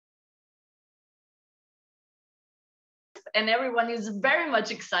and everyone is very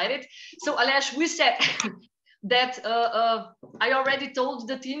much excited. So Aleš, we said that I already told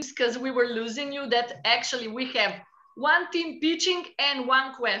the teams, because we were losing you, that actually we have one team pitching and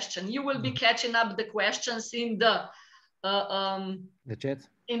one question. You will be catching up the questions in the chat.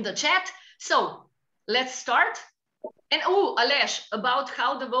 In the chat. So let's start. And oh, Aleš, about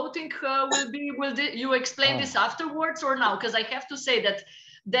how the voting will be, you explain this afterwards or now? Because I have to say that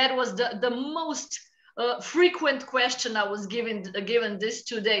that was the most frequent question I was given these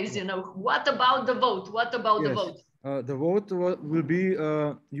 2 days. You know, what about the vote? What about the vote? The vote will be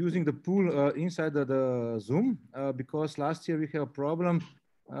using the pool inside the Zoom, because last year we have a problem.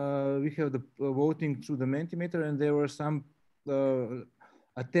 We have the voting through the Mentimeter, and there were some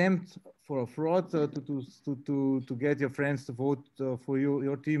attempt for a fraud to get your friends to vote for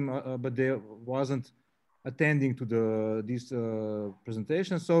your team, but they wasn't attending to this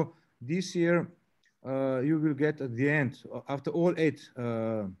presentation. So this year you will get at the end, after all 8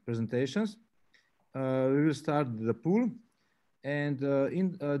 presentations, we will start the pool, and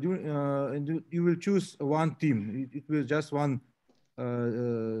you will choose one team. It will just one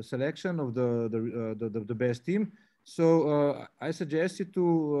selection of the best team. So I suggest you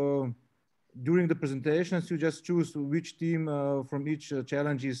to, during the presentations, you just choose which team from each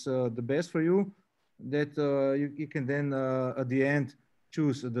challenge is the best for you, that you can then at the end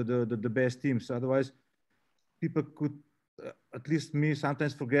choose the best teams. Otherwise, people could, at least me,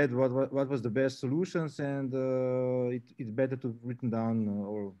 sometimes forget what was the best solutions, and it's better to written down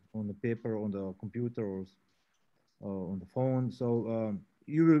or on the paper, on the computer, or on the phone. So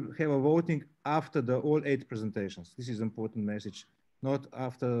you will have a voting after all 8 presentations. This is an important message, not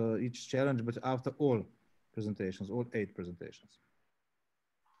after each challenge, but after all presentations, all 8 presentations.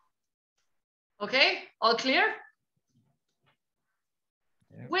 Okay, all clear?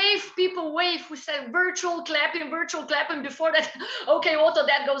 Yeah. Wave, people, wave. We said virtual clapping before that. Okay, Otto,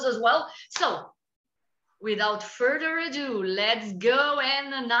 that goes as well. So without further ado, let's go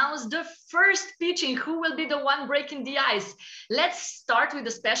and announce the first pitching. Who will be the one breaking the ice? Let's start with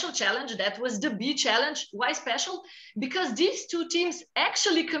the special challenge. That was the B challenge. Why special? Because these 2 teams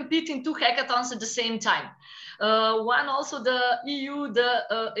actually compete in 2 hackathons at the same time. One also the EU,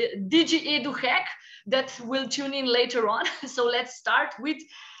 the DigiEdu hack that will tune in later on. So let's start with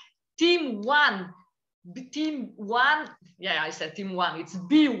team 1. Team 1, yeah, I said team 1. It's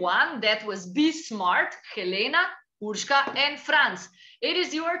B1. That was BeeSmart, Helena, Urška, and Franz. It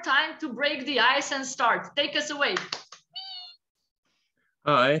is your time to break the ice and start. Take us away.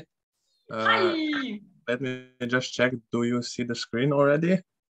 Hi. Hi. Let me just check. Do you see the screen already?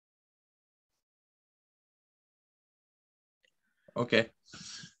 Okay.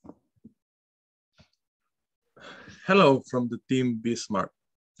 Hello from the team BeeSmart.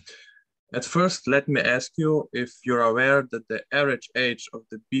 At first, let me ask you if you're aware that the average age of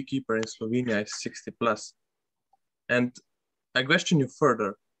the beekeeper in Slovenia is 60+. And I question you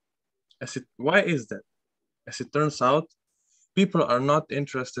further. Why is that? As it turns out, people are not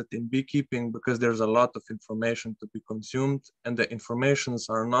interested in beekeeping because there's a lot of information to be consumed, and the informations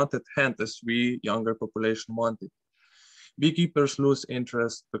are not at hand as we, younger population, want it. Beekeepers lose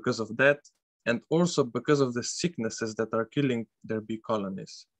interest because of that, and also because of the sicknesses that are killing their bee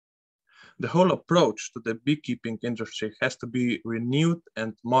colonies. The whole approach to the beekeeping industry has to be renewed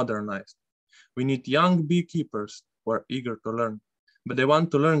and modernized. We need young beekeepers who are eager to learn, but they want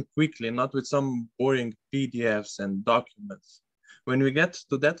to learn quickly, not with some boring PDFs and documents. When we get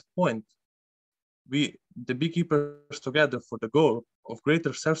to that point, the beekeepers together for the goal of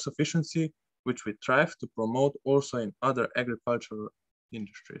greater self-sufficiency, which we strive to promote also in other agricultural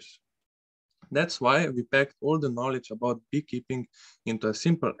industries. That's why we packed all the knowledge about beekeeping into a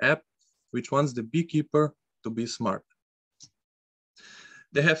simple app which wants the beekeeper to be smart.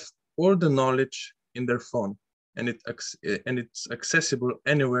 They have all the knowledge in their phone, and it's accessible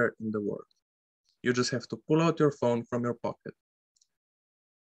anywhere in the world. You just have to pull out your phone from your pocket.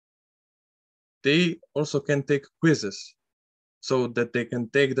 They also can take quizzes so that they can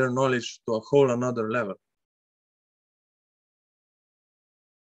take their knowledge to a whole another level.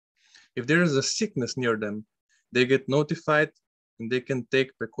 If there is a sickness near them, they get notified and they can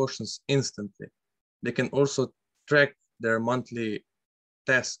take precautions instantly. They can also track their monthly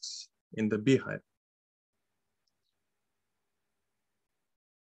tasks in the Beehive.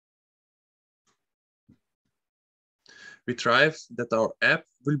 We strive that our app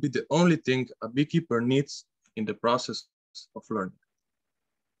will be the only thing a beekeeper needs in the process of learning.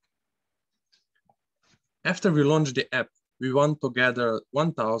 After we launch the app, we want to gather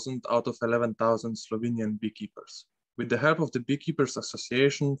 1,000 out of 11,000 Slovenian beekeepers. With the help of the Beekeepers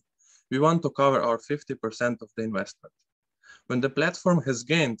Association, we want to cover our 50% of the investment. When the platform has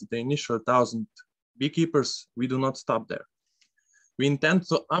gained the initial 1,000 beekeepers, we do not stop there. We intend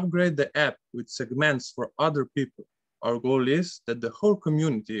to upgrade the app with segments for other people. Our goal is that the whole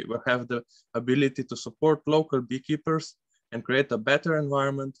community will have the ability to support local beekeepers and create a better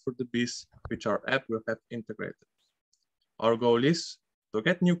environment for the bees, which our app will have integrated. Our goal is to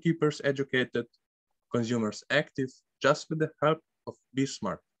get new keepers educated, consumers active, just with the help of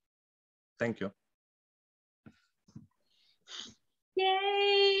BeeSmart. Thank you.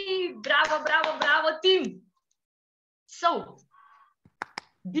 Yay! Bravo, bravo, bravo, team. So,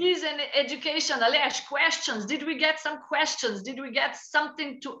 bees and education, Aleš, questions. Did we get some questions? Did we get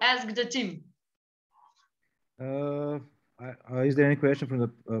something to ask the team? Is there any question from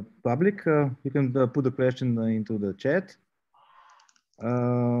the public? You can put the question into the chat.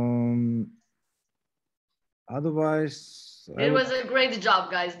 Otherwise, it was a great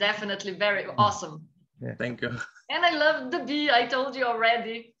job, guys. Definitely very awesome. Yeah. Thank you. And I love the bee. I told you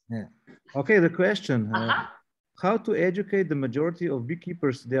already. Yeah. Okay, the question. How to educate the majority of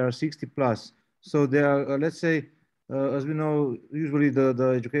beekeepers? They are 60 plus. So they are, let's say, as we know, usually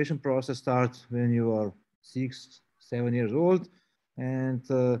the education process starts when you are 6, 7 years old. And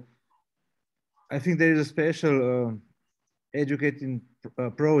I think there is a special educating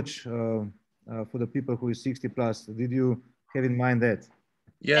approach for the people who is 60 plus. Did you have in mind that?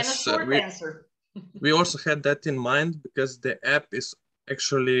 Yes, and a short answer. We also had that in mind because the app is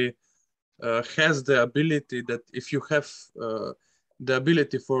actually has the ability that if you have the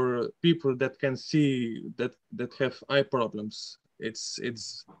ability for people that can see that have eye problems, it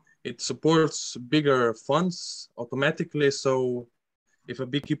supports bigger fonts automatically. So if a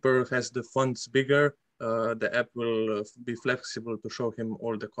beekeeper has the fonts bigger, the app will be flexible to show him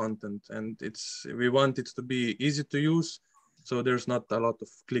all the content, and we want it to be easy to use, so there's not a lot of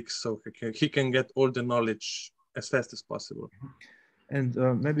clicks, so he can get all the knowledge as fast as possible. And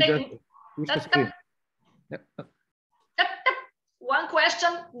maybe just one question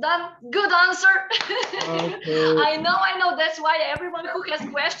done. Good answer. Okay. I know. That's why everyone who has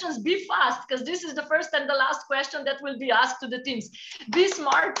questions, be fast, because this is the first and the last question that will be asked to the teams.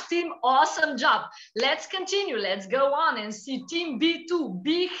 BeeSmart team, awesome job. Let's continue. Let's go on and see team B2,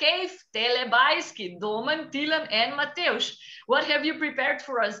 Beehave, Telebaisky, Doman, Tilan, and Mateus. What have you prepared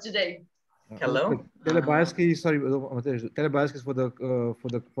for us today? Hello. Telebaisky, sorry, Telebaisky is for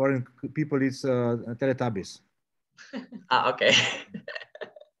the foreign people. It's Teletubbies. Okay.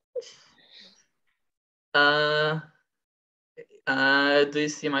 Do you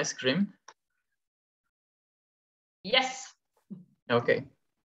see my screen? Yes. Okay,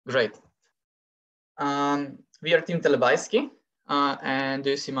 great. We are Team Telebaisky, and do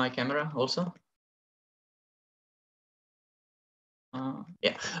you see my camera also?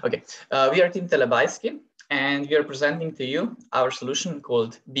 Yeah, okay. We are Team Telebaisky, and we are presenting to you our solution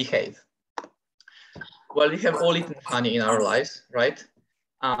called Behave. Well, we have all eaten honey in our lives, right?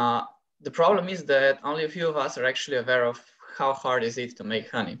 The problem is that only a few of us are actually aware of how hard is it to make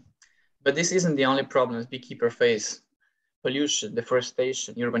honey. But this isn't the only problems beekeepers face. Pollution,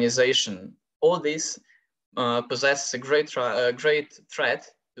 deforestation, urbanization, all this possess a great threat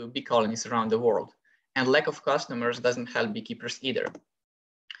to bee colonies around the world. And lack of customers doesn't help beekeepers either.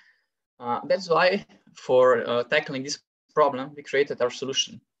 That's why for tackling this problem, we created our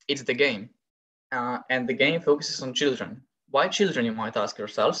solution. It's the game. And the game focuses on children. Why children, you might ask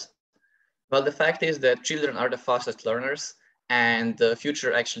yourselves? Well, the fact is that children are the fastest learners, and the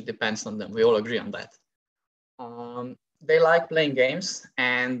future actually depends on them. We all agree on that. They like playing games,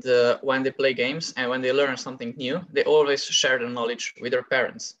 and when they play games and when they learn something new, they always share the knowledge with their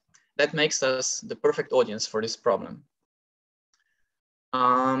parents. That makes us the perfect audience for this problem.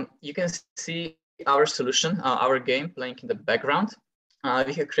 You can see our solution, our game playing in the background.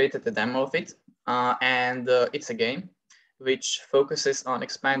 We have created a demo of it. And it's a game which focuses on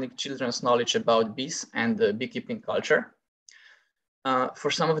expanding children's knowledge about bees and the beekeeping culture.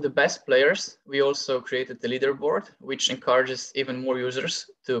 For some of the best players, we also created the leaderboard, which encourages even more users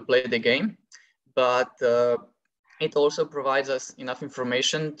to play the game. But it also provides us enough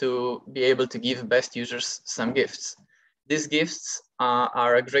information to be able to give best users some gifts. These gifts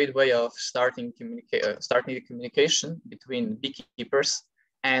are a great way of starting the communication between beekeepers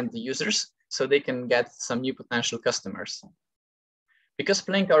and the users, so they can get some new potential customers. Because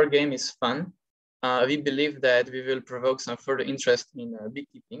playing our game is fun, we believe that we will provoke some further interest in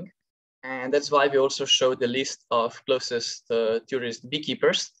beekeeping. And that's why we also show the list of closest tourist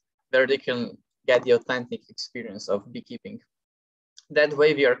beekeepers, where they can get the authentic experience of beekeeping. That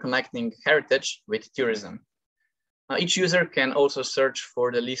way we are connecting heritage with tourism. Each user can also search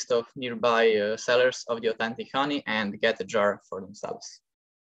for the list of nearby sellers of the authentic honey and get a jar for themselves.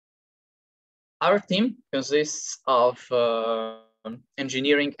 Our team consists of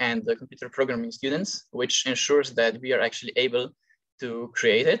engineering and computer programming students, which ensures that we are actually able to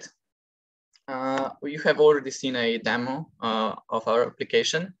create it. You have already seen a demo of our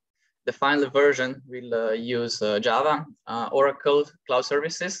application. The final version will use Java, Oracle Cloud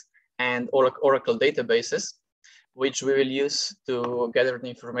Services, and Oracle databases, which we will use to gather the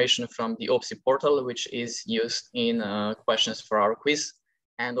information from the OPSI portal, which is used in questions for our quiz,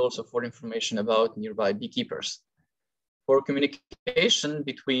 and also for information about nearby beekeepers. For communication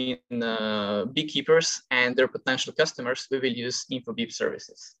between beekeepers and their potential customers, we will use InfoBeep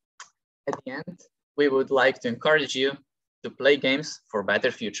services. At the end, we would like to encourage you to play games for a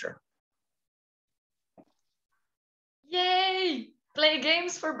better future. Yay! Play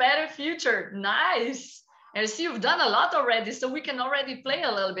games for better future. Nice. I see you've done a lot already, so we can already play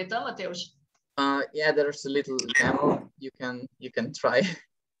a little bit, huh, Mateusz? Yeah, there's a little demo you can try.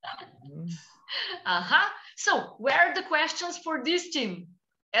 So where are the questions for this team?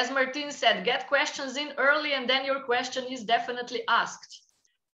 As Martin said, get questions in early and then your question is definitely asked.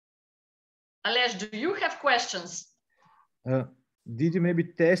 Aleš, do you have questions? Did you maybe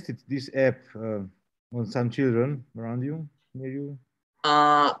test this app on some children around you, near you?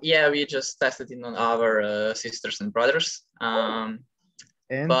 Yeah, we just tested it on our sisters and brothers,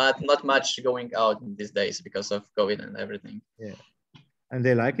 but not much going out these days because of COVID and everything. Yeah, and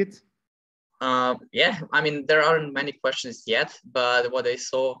they like it? Yeah, I mean, there aren't many questions yet, but what they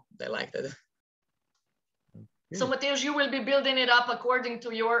saw, they liked it. Okay. So Mateusz, you will be building it up according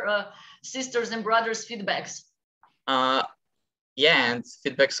to your sisters and brothers' feedbacks. Yeah, and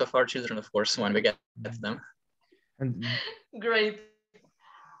feedbacks of our children, of course, when we get them. And great.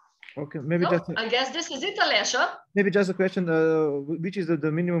 Okay, maybe just. I guess this is it, Aleš. Maybe just a question: which is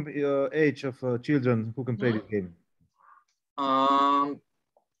the minimum age of children who can play this game?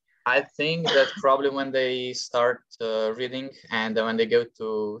 I think that probably when they start reading and when they go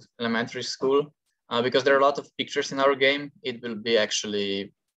to elementary school, because there are a lot of pictures in our game, it will be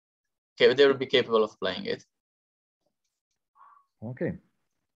actually, they will be capable of playing it. Okay,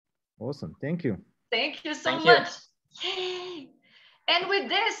 awesome. Thank you. Thank you so much. Yay. And with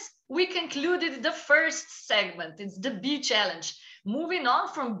this, we concluded the first segment. It's the bee challenge. Moving on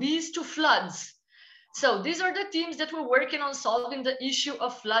from bees to floods. So these are the teams that were working on solving the issue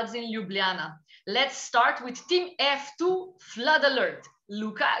of floods in Ljubljana. Let's start with Team F2, Flood Alert.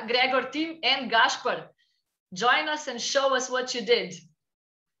 Luca, Gregor team, and Gaspar. Join us and show us what you did.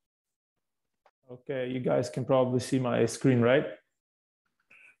 Okay, you guys can probably see my screen, right?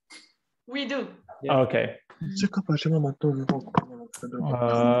 We do. Yeah. Okay.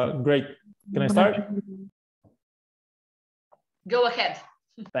 Great. Can I start? Go ahead.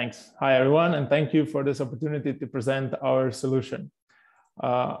 Thanks. Hi, everyone, and thank you for this opportunity to present our solution.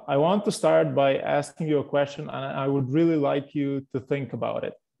 I want to start by asking you a question, and I would really like you to think about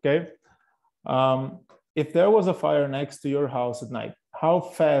it, okay? If there was a fire next to your house at night, how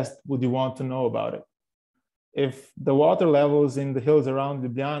fast would you want to know about it? If the water levels in the hills around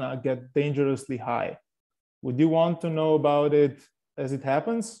Ljubljana get dangerously high, would you want to know about it as it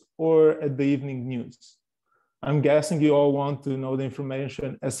happens or at the evening news? I'm guessing you all want to know the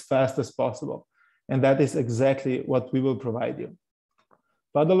information as fast as possible, and that is exactly what we will provide you.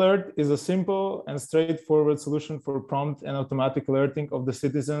 Flood Alert is a simple and straightforward solution for prompt and automatic alerting of the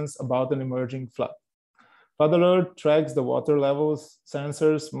citizens about an emerging flood. Flood Alert tracks the water levels,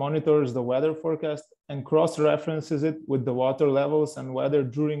 sensors, monitors the weather forecast, and cross-references it with the water levels and weather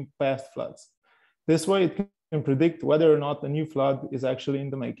during past floods. This way, it can predict whether or not a new flood is actually in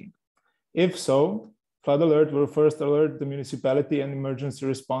the making. If so, Flood Alert will first alert the municipality and emergency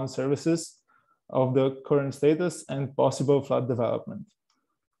response services of the current status and possible flood development.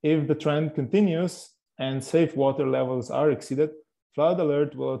 If the trend continues and safe water levels are exceeded, Flood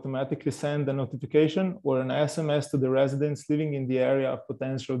Alert will automatically send a notification or an SMS to the residents living in the area of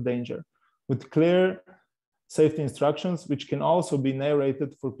potential danger, with clear safety instructions, which can also be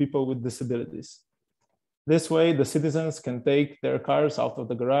narrated for people with disabilities. This way, the citizens can take their cars out of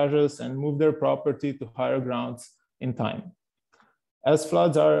the garages and move their property to higher grounds in time. As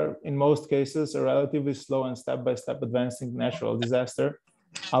floods are, in most cases, a relatively slow and step-by-step advancing natural disaster,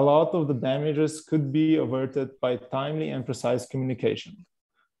 a lot of the damages could be averted by timely and precise communication.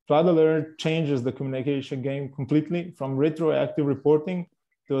 Flood Alert changes the communication game completely, from retroactive reporting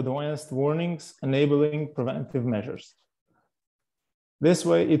to advanced warnings, enabling preventive measures. This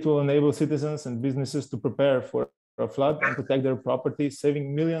way, it will enable citizens and businesses to prepare for a flood and protect their property,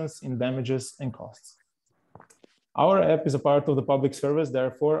 saving millions in damages and costs. Our app is a part of the public service,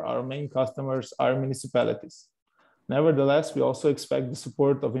 therefore our main customers are municipalities. Nevertheless, we also expect the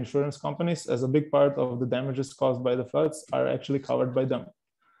support of insurance companies, as a big part of the damages caused by the floods are actually covered by them.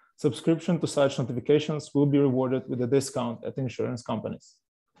 Subscription to such notifications will be rewarded with a discount at insurance companies.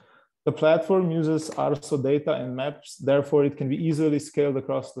 The platform uses ARSO data and maps, therefore it can be easily scaled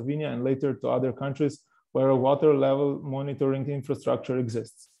across Slovenia and later to other countries where a water level monitoring infrastructure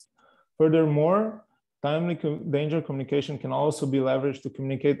exists. Furthermore, timely danger communication can also be leveraged to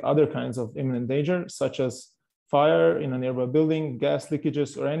communicate other kinds of imminent danger, such as fire in a nearby building, gas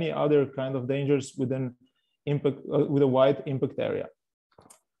leakages, or any other kind of dangers within with a wide impact area.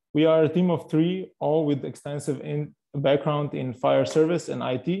 We are a team of 3, all with extensive background in fire service and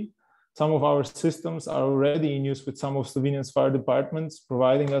IT. Some of our systems are already in use with some of Slovenia's fire departments,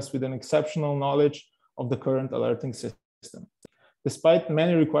 providing us with an exceptional knowledge of the current alerting system. Despite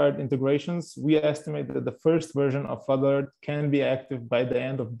many required integrations, we estimate that the first version of Flood Alert can be active by the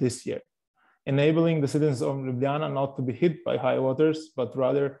end of this year, enabling the citizens of Ljubljana not to be hit by high waters, but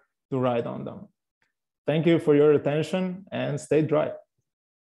rather to ride on them. Thank you for your attention and stay dry.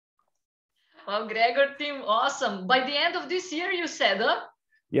 Well, Gregor team, awesome. By the end of this year, you said, huh?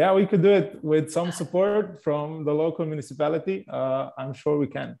 Yeah, we could do it with some support from the local municipality. I'm sure we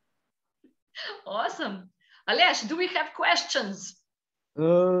can. Awesome. Aleš, do we have questions?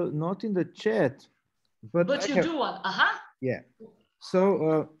 Not in the chat, but you do one. Yeah.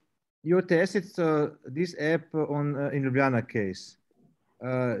 So you tested this app on in Ljubljana case.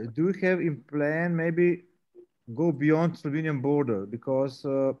 Do you have in plan maybe go beyond Slovenian border? Because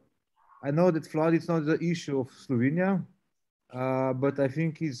I know that flood is not the issue of Slovenia, but I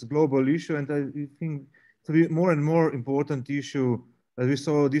think it's a global issue, and I think to be more and more important issue. As we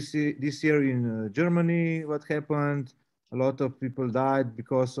saw this year in Germany, what happened? A lot of people died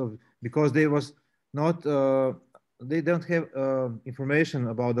because they was not they don't have information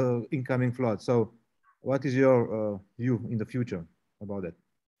about the incoming flood. So, what is your view in the future about that?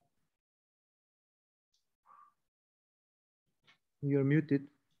 You're muted.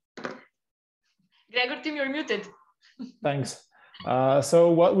 Gregor team, you're muted. Thanks.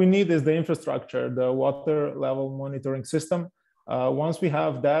 So what we need is the infrastructure, the water level monitoring system. Once we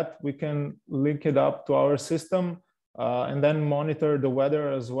have that, we can link it up to our system and then monitor the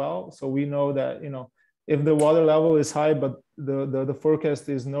weather as well. So we know that, if the water level is high, but the forecast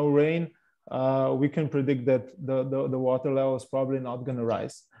is no rain, we can predict that the water level is probably not going to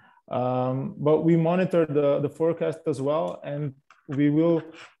rise. But we monitor the forecast as well, and we will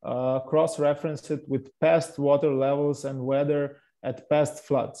cross-reference it with past water levels and weather at past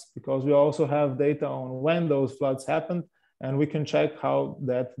floods, because we also have data on when those floods happened, and we can check how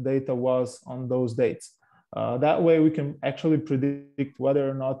that data was on those dates. That way we can actually predict whether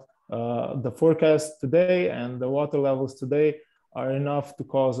or not the forecast today and the water levels today are enough to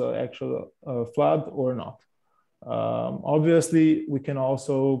cause an actual flood or not. Obviously, we can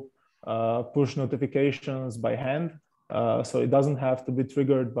also push notifications by hand, so it doesn't have to be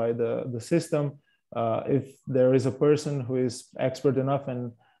triggered by the system. If there is a person who is expert enough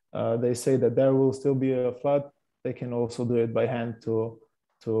and they say that there will still be a flood, they can also do it by hand to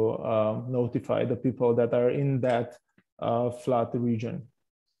notify the people that are in that flood region.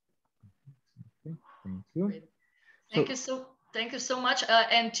 Okay, thank you. Thank you so much.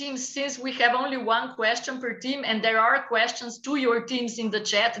 And teams, since we have only one question per team, and there are questions to your teams in the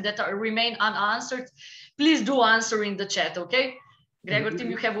chat that remain unanswered, please do answer in the chat, okay? Gregor team,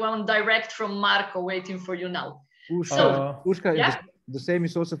 you have one direct from Marco waiting for you now. Ushka, yeah? The same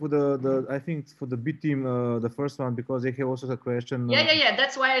is also for the I think for the B team, the first one, because they have also a question. Yeah.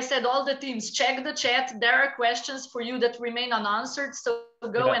 That's why I said all the teams, check the chat. There are questions for you that remain unanswered. So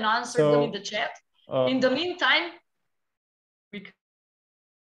go and answer them in the chat. In the meantime,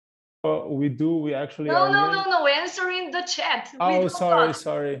 we actually no, answer in the chat. Oh,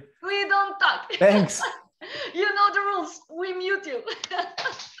 sorry. We don't talk. Thanks. You know the rules. We mute you.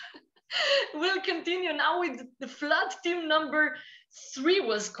 We'll continue now with the flood team number 3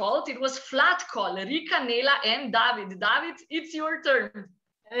 was called. It was FloodCall, Rika, Nela, and David. David, it's your turn.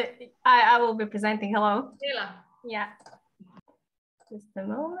 I will be presenting. Hello. Nela. Yeah. Just a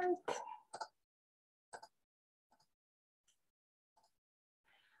moment.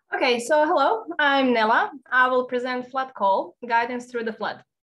 Okay, so hello, I'm Nela. I will present FloodCall, guidance through the flood.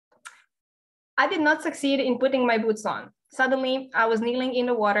 I did not succeed in putting my boots on. Suddenly, I was kneeling in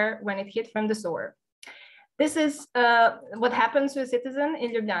the water when it hit from the sewer. This is what happens to a citizen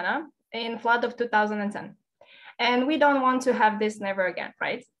in Ljubljana in flood of 2010. And we don't want to have this never again,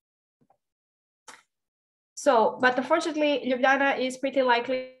 right? So, but unfortunately, Ljubljana is pretty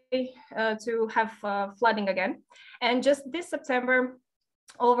likely to have flooding again. And just this September,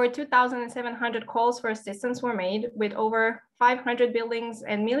 over 2,700 calls for assistance were made, with over 500 buildings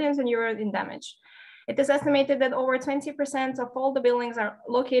and millions of euros in damage. It is estimated that over 20% of all the buildings are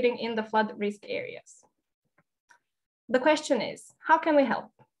located in the flood risk areas. The question is, how can we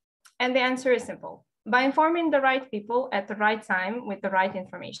help? And the answer is simple: by informing the right people at the right time with the right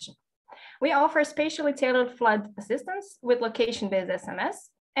information. We offer spatially tailored flood assistance with location-based SMS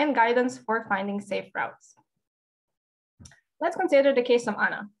and guidance for finding safe routes. Let's consider the case of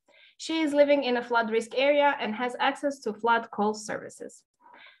Anna. She is living in a flood risk area and has access to flood call services.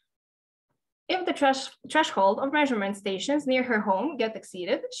 If the threshold of measurement stations near her home get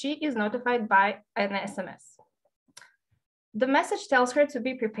exceeded, she is notified by an SMS. The message tells her to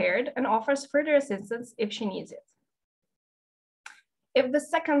be prepared and offers further assistance if she needs it. If the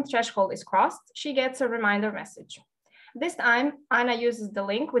second threshold is crossed, she gets a reminder message. This time, Anna uses the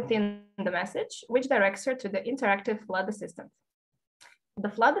link within the message, which directs her to the interactive flood assistant. The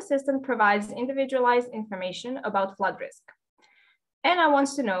flood assistant provides individualized information about flood risk. Anna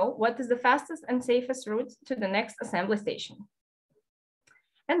wants to know what is the fastest and safest route to the next assembly station.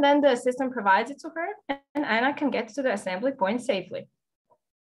 And then the assistant provides it to her, and Anna can get to the assembly point safely.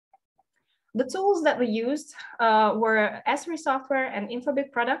 The tools that we used were Esri software and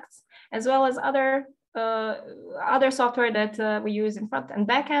Infobit products, as well as other software that we use in front and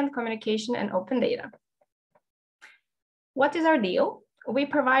backend communication and open data. What is our deal? We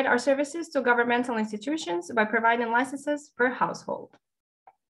provide our services to governmental institutions by providing licenses per household.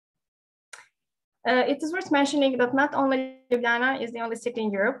 It is worth mentioning that not only Ljubljana is the only city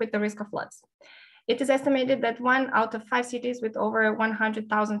in Europe with the risk of floods. It is estimated that 1 out of 5 cities with over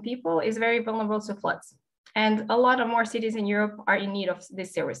 100,000 people is very vulnerable to floods. And a lot of more cities in Europe are in need of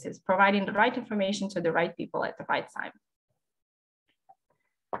these services, providing the right information to the right people at the right time.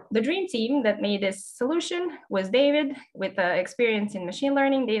 The dream team that made this solution was David, with experience in machine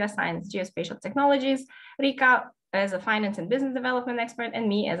learning, data science, geospatial technologies, Rika as a finance and business development expert, and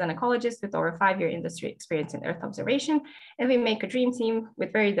me as an ecologist with over 5-year industry experience in Earth observation. And we make a dream team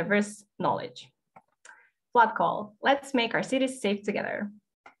with very diverse knowledge. FloodCall, let's make our cities safe together.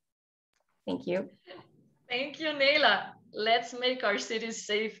 Thank you. Thank you, Nela. Let's make our cities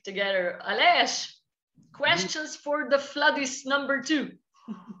safe together. Aleš, questions for the floodist number 2?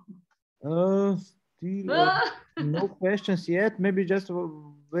 Still no questions yet. Maybe just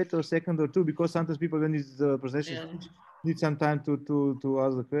wait a second or two, because sometimes people, when it's the presentation, need some time to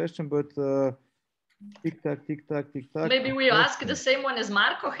ask the question. But tick tock, tick tock, tick tock. Maybe we ask the same one as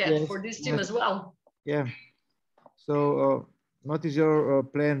Marco had for this team as well. Yeah. So, what is your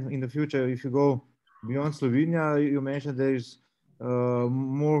plan in the future if you go beyond Slovenia? You mentioned there is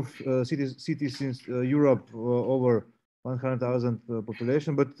more cities in Europe, over 100,000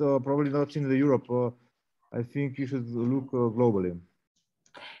 population, but probably not in Europe. I think you should look globally.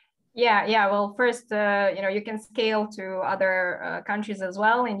 Yeah. Well, first, you can scale to other countries as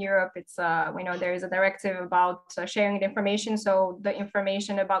well. In Europe, it's we know there is a directive about sharing the information, so the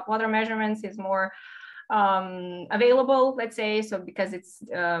information about water measurements is more available, let's say. So because it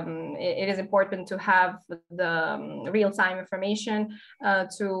is important to have the real-time information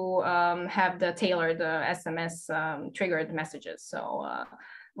to have the tailored SMS triggered messages. So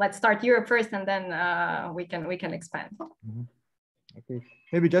let's start Europe first, and then we can expand. Mm-hmm. Okay,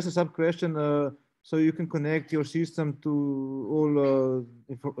 maybe just a sub question. So you can connect your system to all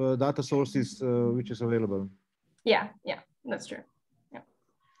data sources which is available. Yeah, that's true. Yeah.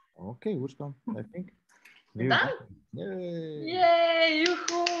 Okay, which one? I think. Done? Yay! Yay!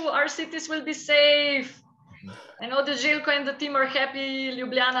 Yoo-hoo! Our cities will be safe. I know the Željko and the team are happy.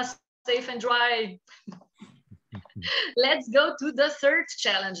 Ljubljana safe and dry. Let's go to the third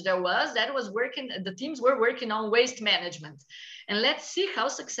challenge the teams were working on waste management. And let's see how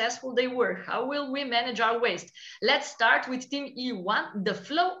successful they were. How will we manage our waste? Let's start with team E1, the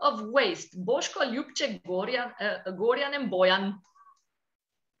flow of waste. Boško, Ljubček, Gorjan and Bojan.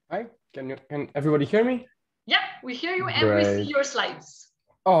 Hi, can everybody hear me? Yeah, we hear you and we see your slides.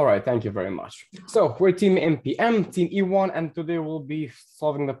 All right, thank you very much. So we're team MPM, team E1, and today we'll be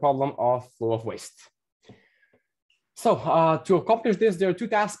solving the problem of flow of waste. So to accomplish this, there are 2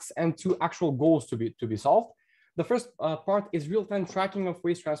 tasks and 2 actual goals to be solved. The first part is real-time tracking of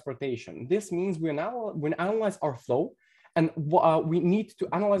waste transportation. This means we analyze our flow, and we need to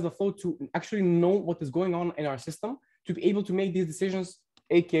analyze the flow to actually know what is going on in our system to be able to make these decisions,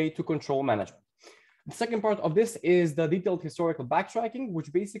 aka to control management. The second part of this is the detailed historical backtracking,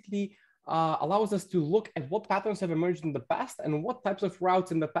 which basically allows us to look at what patterns have emerged in the past and what types of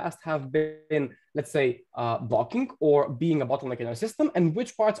routes in the past have been, let's say, blocking or being a bottleneck in our system, and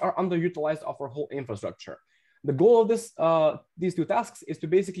which parts are underutilized of our whole infrastructure. The goal of these two tasks is to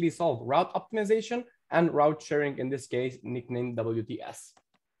basically solve route optimization and route sharing, in this case, nicknamed WTS.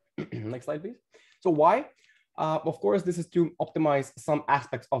 Next slide, please. So why? Of course, this is to optimize some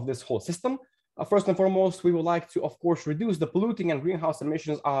aspects of this whole system. First and foremost, we would like to, of course, reduce the polluting and greenhouse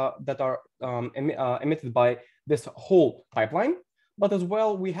emissions that are emitted by this whole pipeline. But as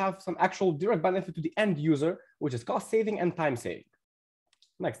well, we have some actual direct benefit to the end user, which is cost saving and time saving.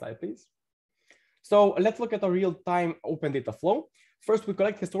 Next slide, please. So let's look at a real-time open data flow. First, we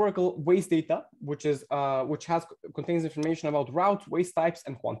collect historical waste data, which contains information about routes, waste types,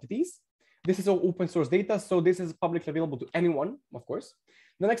 and quantities. This is all open source data, so this is publicly available to anyone, of course.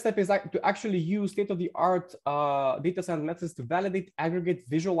 The next step is to actually use state-of-the-art data science methods to validate, aggregate,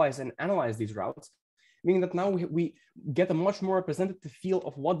 visualize, and analyze these routes, meaning that now we get a much more representative feel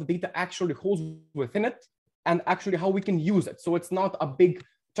of what the data actually holds within it and actually how we can use it. So it's not a big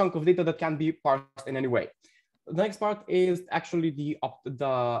chunk of data that can be parsed in any way. The next part is actually the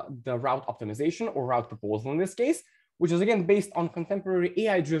route optimization or route proposal in this case, which is again based on contemporary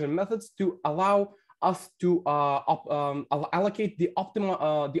AI-driven methods to allow us to allocate the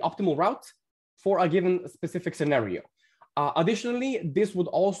optimal route for a given specific scenario. Additionally, this would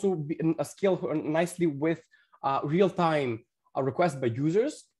also be scale nicely with real-time requests by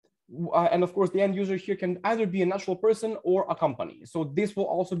users. And of course, the end user here can either be a natural person or a company. So this will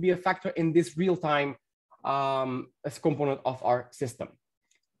also be a factor in this real-time component of our system.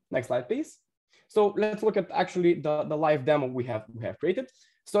 Next slide, please. So let's look at actually the live demo we have created.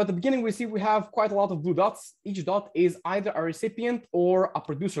 So at the beginning, we see we have quite a lot of blue dots. Each dot is either a recipient or a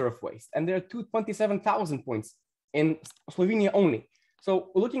producer of waste. And there are 227,000 points in Slovenia only.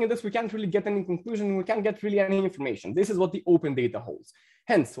 So looking at this, we can't really get any conclusion. We can't get really any information. This is what the open data holds.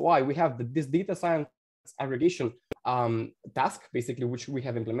 Hence why we have this data science aggregation task, basically, which we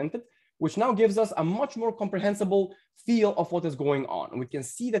have implemented, which now gives us a much more comprehensible feel of what is going on. And we can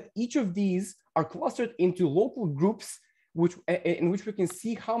see that each of these are clustered into local groups in which we can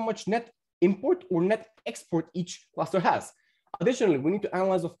see how much net import or net export each cluster has. Additionally, we need to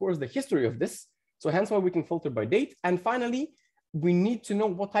analyze, of course, the history of this. So hence why we can filter by date. And finally, we need to know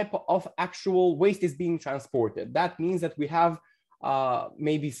what type of actual waste is being transported. That means that we have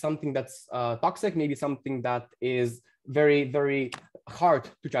maybe something that's toxic, maybe something that is very, very hard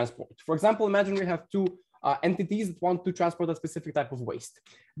to transport. For example, imagine we have two entities that want to transport a specific type of waste.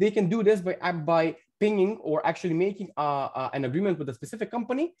 They can do this by pinging or actually making an agreement with a specific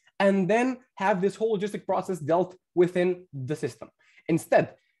company and then have this whole logistic process dealt within the system.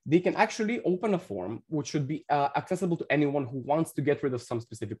 Instead, they can actually open a form which should be accessible to anyone who wants to get rid of some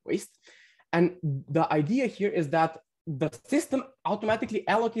specific waste. And the idea here is that the system automatically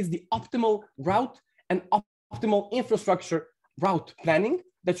allocates the optimal route and optimal infrastructure route planning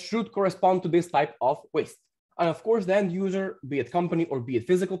that should correspond to this type of waste. And of course, the end user, be it company or be it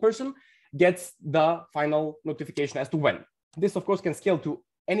physical person, gets the final notification as to when. This, of course, can scale to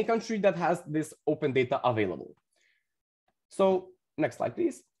any country that has this open data available. So next slide,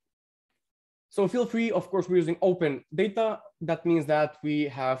 please. So feel free, of course, we're using open data. That means that we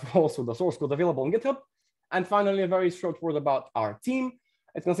have also the source code available on GitHub. And finally, a very short word about our team.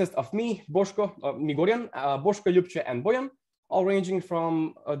 It consists of me, Boško, Gorian, Boško, Ljubče, and Bojan, all ranging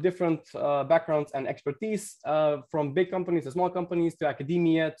from different backgrounds and expertise, from big companies to small companies to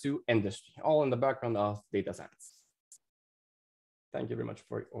academia to industry, all in the background of data science. Thank you very much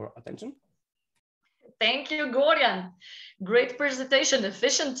for your attention. Thank you, Gorian. Great presentation,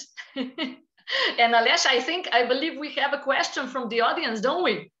 efficient. And Alesh, I believe we have a question from the audience, don't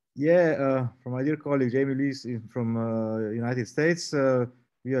we? Yeah, from my dear colleague Jamie Lees from United States.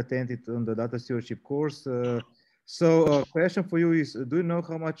 We attended on the data stewardship course. So question for you is, do you know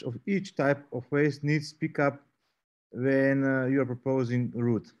how much of each type of waste needs pickup when you are proposing a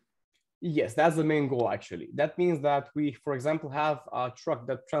route? Yes, that's the main goal, actually. That means that we, for example, have a truck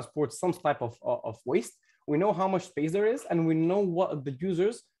that transports some type of waste. We know how much space there is, and we know what the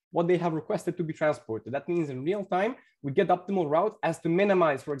users, what they have requested to be transported. That means in real time, we get the optimal route as to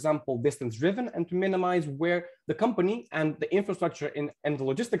minimize, for example, distance driven, and to minimize where the company and the infrastructure and the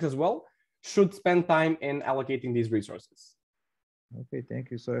logistics as well should spend time in allocating these resources. Okay, thank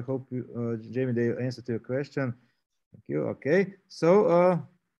you. So I hope you, Jamie, they answered your question. Thank you. Okay, so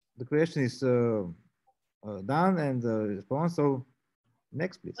the question is done and response. So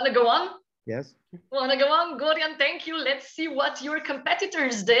next, please. Want to go on? Yes. Want to go on, Gorian? Thank you. Let's see what your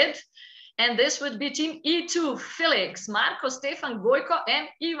competitors did. And this would be team E2, Felix, Marco, Stefan, Gojko, and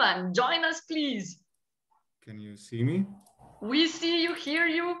Ivan. Join us, please. Can you see me? We see you, hear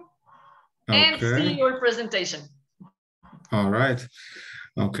you, Okay. and see your presentation. All right.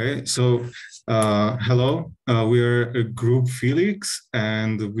 Okay, so hello, we are a group Felix,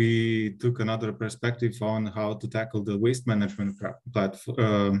 and we took another perspective on how to tackle the waste management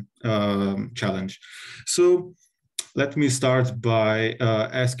challenge. So let me start by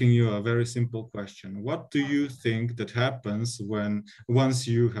asking you a very simple question. What do you think that happens when once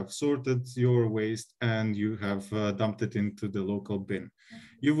you have sorted your waste and you have dumped it into the local bin?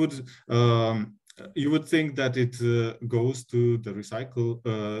 You would think that it goes to the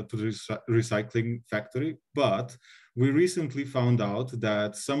recycling factory, but we recently found out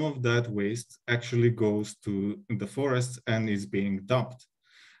that some of that waste actually goes to the forests and is being dumped.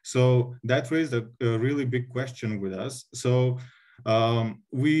 So that raised a really big question with us. So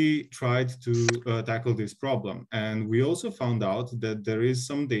we tried to tackle this problem, and we also found out that there is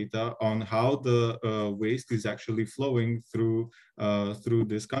some data on how the waste is actually flowing through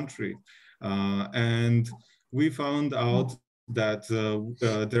this country. And we found out that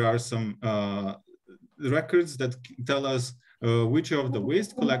there are some records that tell us which of the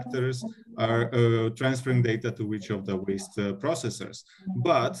waste collectors are transferring data to which of the waste processors.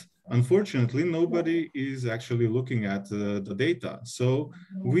 But unfortunately, nobody is actually looking at the data. So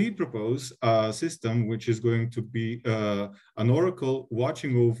we propose a system which is going to be an oracle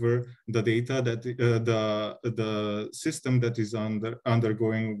watching over the data that the system that is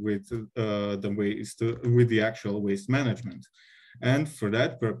undergoing with the waste, with the actual waste management. And for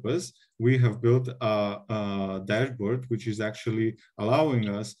that purpose, we have built a dashboard, which is actually allowing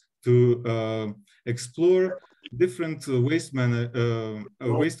us to explore different waste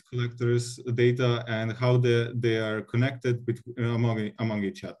collectors' data and how they are connected among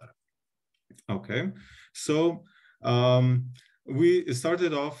each other. Okay, so we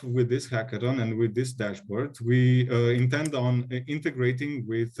started off with this hackathon and with this dashboard. We intend on integrating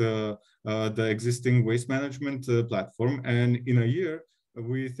with the existing waste management platform. And in a year,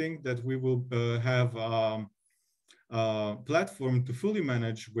 we think that we will have a platform to fully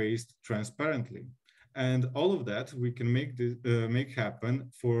manage waste transparently. And all of that we can make happen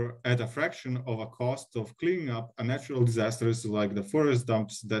at a fraction of a cost of cleaning up a natural disasters like the forest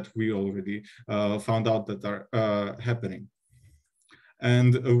dumps that we already found out that are happening.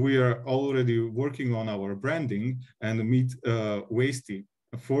 And we are already working on our branding and meet Wasty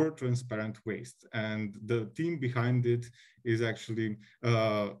for transparent waste. And the team behind it is actually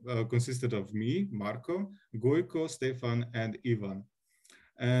consisted of me, Marco, Gojko, Stefan, and Ivan.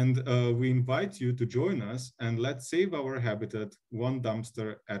 And we invite you to join us and let's save our habitat one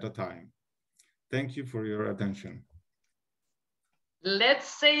dumpster at a time. Thank you for your attention.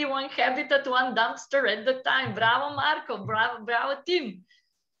 Let's say one habitat, one dumpster at the time. Bravo, Marco. Bravo, bravo, team.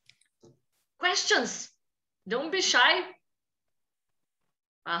 Questions? Don't be shy.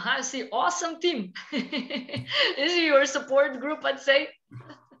 I see. Awesome team. This is your support group, I'd say.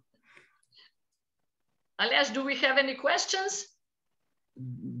 Aleš, do we have any questions?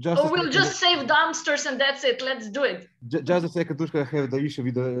 Or we'll just save dumpsters and that's it. Let's do it. Just a second, Dushka, I have the issue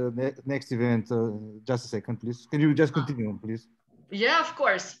with the next event. Just a second, please. Can you just continue, please? Yeah, of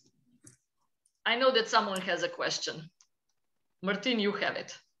course. I know that someone has a question. Martin, you have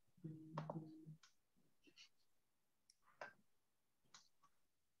it.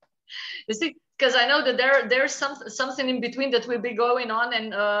 You see, because I know that there's something in between that will be going on,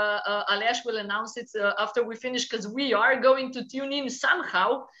 and Aleš will announce it after we finish, because we are going to tune in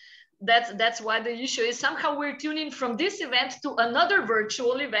somehow. That's why the issue is somehow we're tuning from this event to another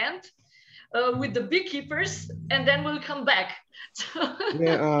virtual event with the beekeepers, and then we'll come back.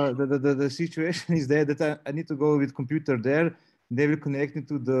 Yeah, the situation is there that I need to go with computer there. They will connect me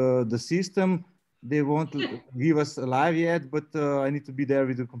to the system. They won't give us a live yet, but I need to be there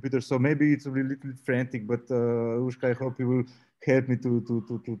with the computer. So maybe it's a little bit frantic, but Ushka, I hope you will help me to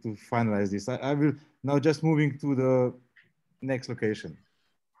finalize this. I will now just moving to the next location.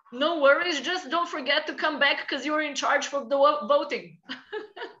 No worries, just don't forget to come back because you're in charge for the voting.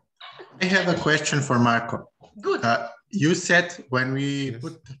 I have a question for Marco. Good. You said when we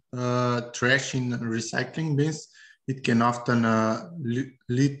put trash in recycling bins, it can often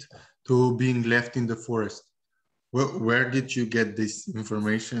lead to being left in the forest. Well, where did you get this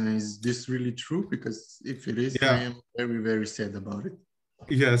information? Is this really true? Because if it is, I am very, very sad about it.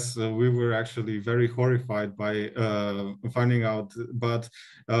 Yes, we were actually very horrified by finding out, but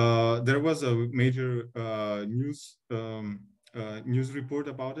there was a major news report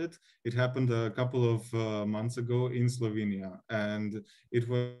about it. It happened a couple of months ago in Slovenia, and it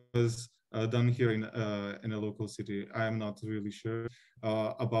was done here in a local city. I am not really sure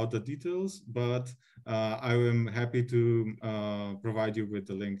about the details, but I am happy to provide you with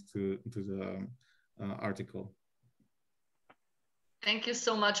the link to the article. Thank you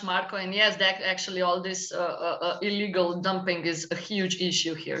so much, Marco. And yes, that actually all this illegal dumping is a huge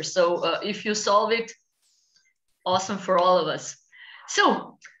issue here. So if you solve it, awesome for all of us.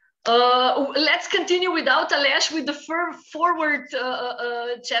 So let's continue without Alesh with the forward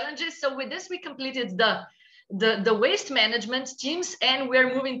challenges. So with this, we completed the waste management teams, and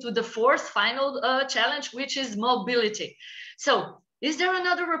we're moving to the fourth final challenge, which is mobility. So is there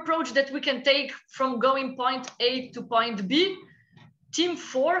another approach that we can take from going point A to point B? Team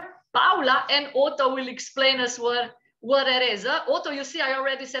 4, Paula and Otto will explain us what it is. Otto, you see, I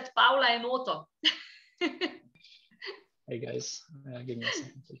already said Paula and Otto. Hey guys, give me a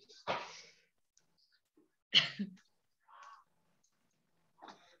second, please.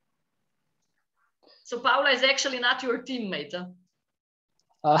 So Paula is actually not your teammate.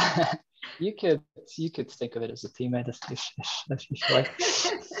 Huh? You could think of it as a teammate if you like.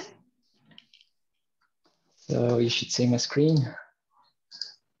 So you should see my screen.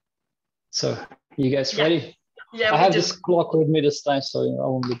 So you guys ready? Yeah, I have this clock with me this time, so I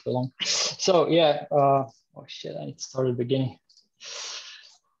won't be too long. So yeah, oh shit, I need to start at the beginning.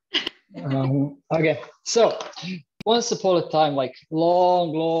 Okay, so once upon a time, like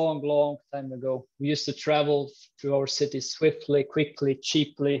long time ago, we used to travel through our cities swiftly, quickly,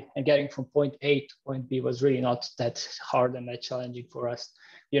 cheaply, and getting from point A to point B was really not that hard and that challenging for us.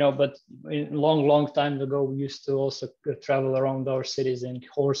 You know, but long time ago, we used to also travel around our cities in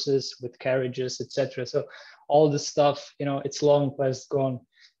horses with carriages, etc. So all this stuff, you know, it's long past gone.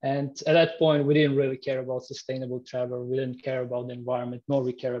 And at that point, we didn't really care about sustainable travel. We didn't care about the environment, nor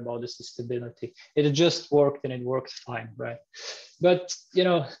we care about the sustainability. It just worked, and it worked fine, right? But, you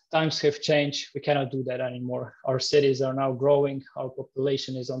know, times have changed. We cannot do that anymore. Our cities are now growing. Our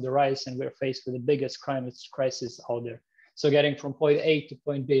population is on the rise, and we're faced with the biggest climate crisis out there. So getting from point A to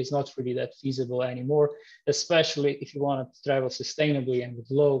point B is not really that feasible anymore, especially if you want to travel sustainably and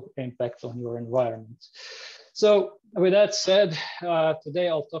with low impact on your environment. So with that said, today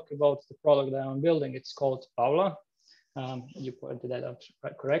I'll talk about the product that I'm building. It's called Pavla. You pointed that out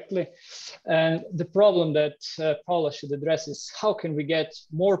correctly. And the problem that Pavla should address is how can we get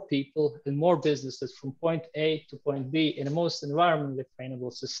more people and more businesses from point A to point B in the most environmentally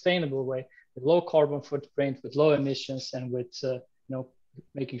friendly, sustainable way, with low carbon footprint, with low emissions, and with you know,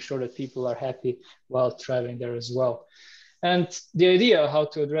 making sure that people are happy while traveling there as well. And the idea how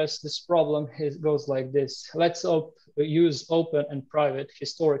to address this problem goes like this. Let's use open and private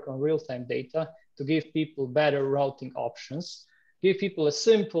historical and real-time data to give people better routing options, give people a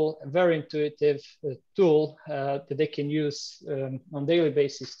simple, very intuitive tool that they can use on a daily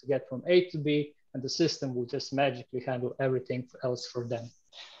basis to get from A to B, and the system will just magically handle everything else for them.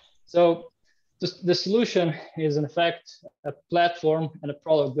 So the solution is, in fact, a platform and a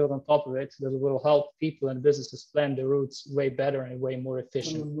product built on top of it that will help people and businesses plan their routes way better and way more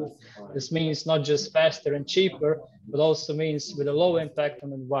efficiently. This means not just faster and cheaper, but also means with a low impact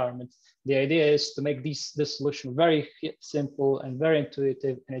on the environment. The idea is to make this solution very simple and very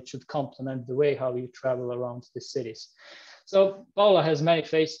intuitive, and it should complement the way how you travel around the cities. So Pavla has many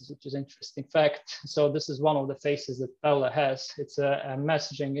faces, which is an interesting fact. So this is one of the faces that Pavla has. It's a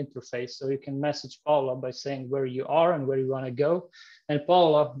messaging interface. So you can message Pavla by saying where you are and where you want to go. And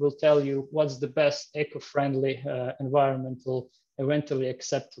Pavla will tell you what's the best eco-friendly, environmentally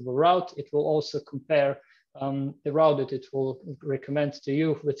acceptable route. It will also compare the route that it will recommend to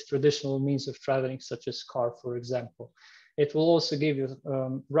you with traditional means of traveling, such as car, for example. It will also give you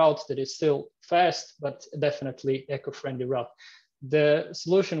a route that is still fast, but definitely eco-friendly route. The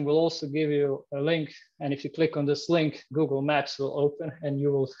solution will also give you a link, and if you click on this link, Google Maps will open and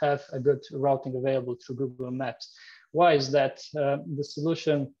you will have a good routing available through Google Maps. Why is that? The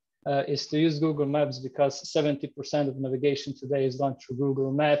solution is to use Google Maps because 70% of navigation today is done through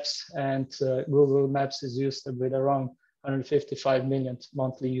Google Maps, and Google Maps is used with around 155 million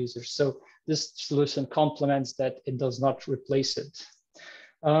monthly users. So this solution complements that, it does not replace it.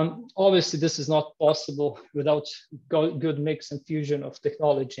 Obviously, this is not possible without good mix and fusion of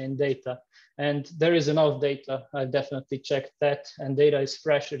technology and data. And there is enough data. I've definitely checked that. And data is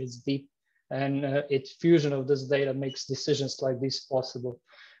fresh, it is deep. And fusion of this data makes decisions like this possible.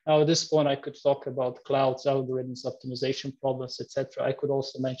 Now, at this point, I could talk about clouds, algorithms, optimization problems, etc. I could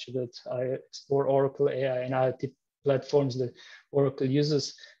also mention that I explore Oracle AI and IoT platforms that Oracle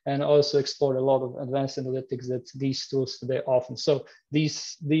uses, and also explored a lot of advanced analytics that these tools today offer. So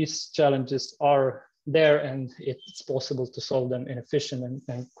these challenges are there, and it's possible to solve them in efficient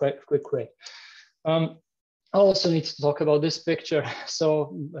and quick way. I also need to talk about this picture.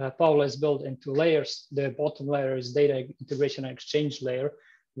 So Pavla is built in 2 layers. The bottom layer is data integration and exchange layer,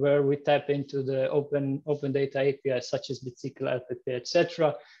 where we tap into the open data APIs such as Bicycle, LPP,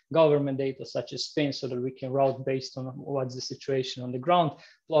 etc., government data such as PIN, so that we can route based on what's the situation on the ground,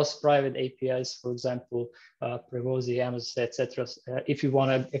 plus private APIs, for example, Prevozi, Amazon, etc., if you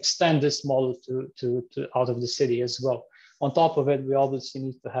want to extend this model to out of the city as well. On top of it, we obviously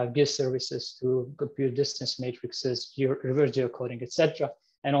need to have GIS services to compute distance matrices, reverse geocoding, etc.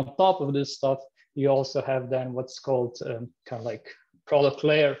 And on top of this stuff, you also have then what's called kind of like product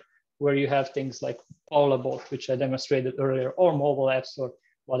layer, where you have things like Pavla bot, which I demonstrated earlier, or mobile apps, or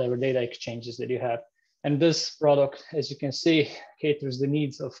whatever data exchanges that you have. And this product, as you can see, caters the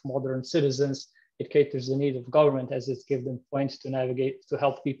needs of modern citizens. It caters the need of government, as it gives them points to navigate, to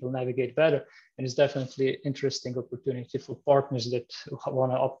help people navigate better. And it's definitely an interesting opportunity for partners that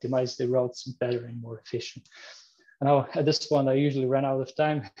want to optimize the routes better and more efficient. Now, at this point, I usually run out of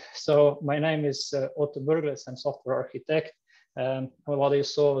time. So my name is Otto Bergles. I'm software architect. What you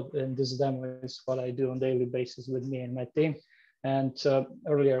saw in this demo is what I do on a daily basis with me and my team. And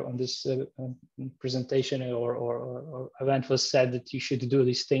earlier on this presentation or event was said that you should do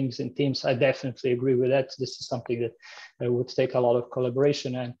these things in teams. I definitely agree with that. This is something that would take a lot of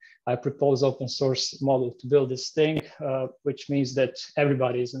collaboration, and I propose open source model to build this thing, which means that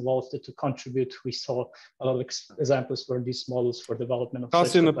everybody is involved to contribute. We saw a lot of examples for these models for development of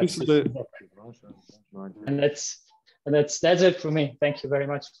such complexity. And that's it for me. Thank you very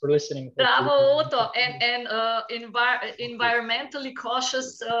much for listening. Bravo, Otto. And environmentally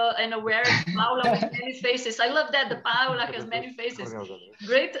cautious and aware Pavla with many faces. I love that the Pavla has many faces.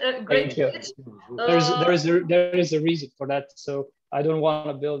 Great, great. There is a reason for that. So I don't want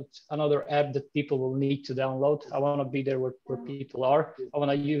to build another app that people will need to download. I want to be there where people are. I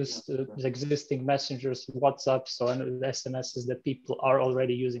want to use the existing messengers, WhatsApp, and SMSs that people are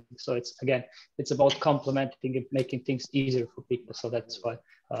already using. So it's about complementing and making things easier for people. So that's why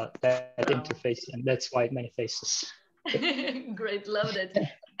that interface, and that's why many faces. Great, love it.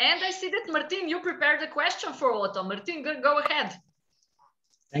 And I see that Martin, you prepared a question for Otto. Martin, go ahead.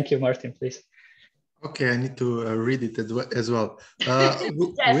 Thank you, Martin, please. Okay, I need to read it as well. Yes.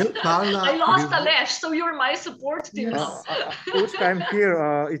 Will Pavla I lost Alesh, so you're my support team now. Uska, I'm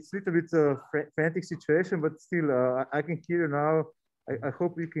here. It's a little bit frantic situation, but still, I can hear you now. I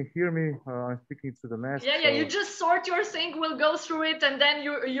hope you can hear me. I'm speaking to the mask. Yeah, you just sort your thing. We'll go through it, and then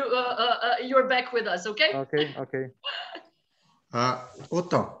you're back with us. Okay. Okay.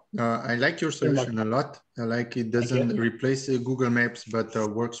 Otto, I like your solution a lot. I like it doesn't replace Google Maps, but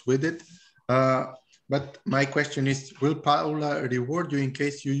works with it. But my question is, will Pavla reward you in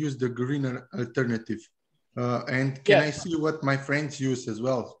case you use the greener alternative? And can I see what my friends use as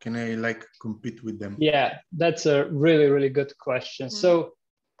well? Can I compete with them? Yeah, that's a really, really good question. So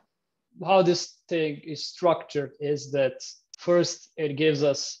how this thing is structured is that first, it gives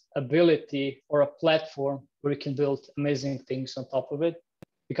us ability or a platform where we can build amazing things on top of it,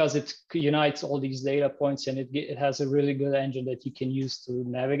 because it unites all these data points, and it has a really good engine that you can use to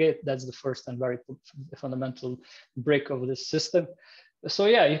navigate. That's the first and very fundamental brick of this system. So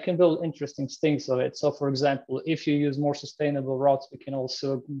yeah, you can build interesting things of it. So for example, if you use more sustainable routes, we can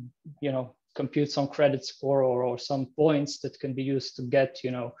also, compute some credit score or some points that can be used to get,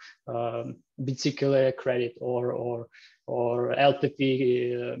 Bicycle credit or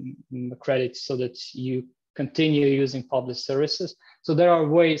LPP credit, so that you continue using public services. So there are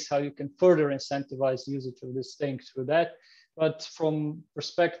ways how you can further incentivize usage of this thing through that. But from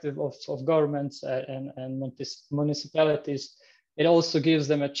perspective of governments and municipalities, it also gives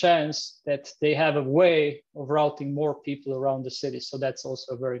them a chance that they have a way of routing more people around the city. So that's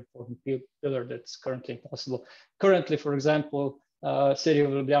also a very important pillar that's currently impossible. Currently, for example, city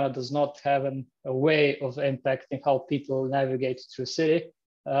of Ljubljana does not have a way of impacting how people navigate through city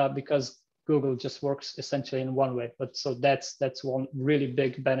because Google just works essentially in one way. But so that's one really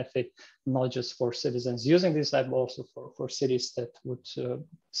big benefit, not just for citizens using this app, but also for cities that would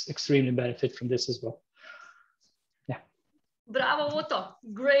extremely benefit from this as well. Yeah. Bravo, Otto.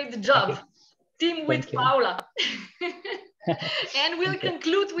 Great job. Team with Pavla. And we'll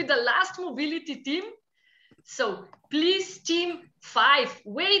conclude with the last mobility team. So please, team 5,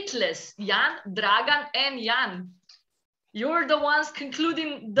 WaitLess, Jan, Dragan, and Jan. You're the ones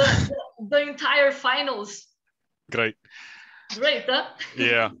concluding the entire finals. Great. Great, huh?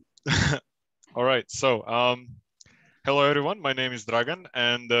 Yeah. All right. So, hello, everyone. My name is Dragan.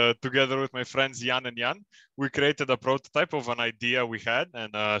 And together with my friends Jan and Jan, we created a prototype of an idea we had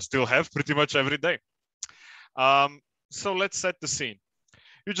and still have pretty much every day. So let's set the scene.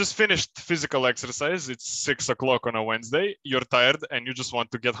 You just finished physical exercise. It's 6 o'clock on a Wednesday. You're tired and you just want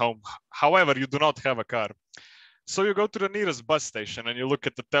to get home. However, you do not have a car. So you go to the nearest bus station and you look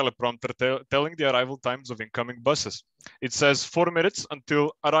at the teleprompter telling the arrival times of incoming buses. It says 4 minutes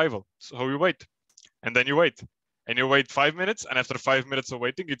until arrival. So you wait, and then you wait, and you wait 5 minutes. And after 5 minutes of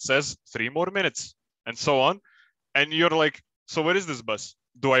waiting, it says 3 more minutes, and so on. And you're like, so where is this bus?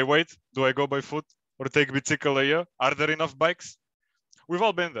 Do I wait? Do I go by foot or take bicicleta? Are there enough bikes? We've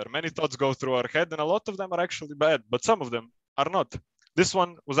all been there. Many thoughts go through our head, and a lot of them are actually bad, but some of them are not. This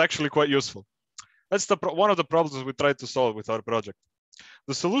one was actually quite useful. That's one of the problems we tried to solve with our project.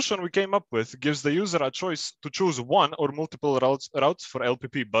 The solution we came up with gives the user a choice to choose one or multiple routes for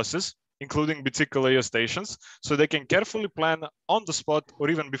LPP buses, including bicicleta stations, so they can carefully plan on the spot or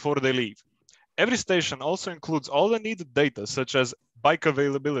even before they leave. Every station also includes all the needed data, such as bike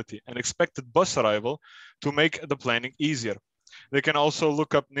availability and expected bus arrival, to make the planning easier. They can also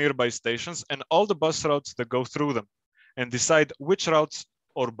look up nearby stations and all the bus routes that go through them and decide which routes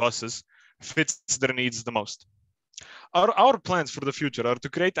or buses fits their needs the most. Our plans for the future are to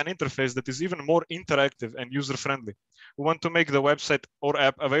create an interface that is even more interactive and user-friendly. We want to make the website or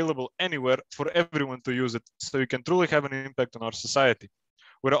app available anywhere for everyone to use it, so you can truly have an impact on our society.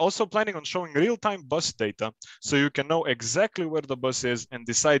 We're also planning on showing real-time bus data, so you can know exactly where the bus is and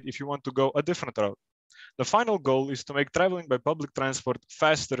decide if you want to go a different route. The final goal is to make traveling by public transport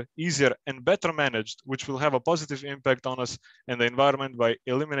faster, easier, and better managed, which will have a positive impact on us and the environment by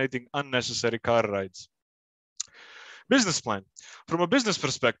eliminating unnecessary car rides. Business plan. From a business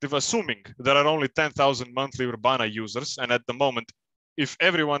perspective, assuming there are only 10,000 monthly Urbana users, and at the moment, if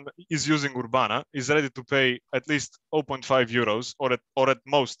everyone is using Urbana, is ready to pay at least 0.5 euros or at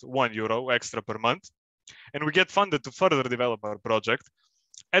most €1 extra per month, and we get funded to further develop our project,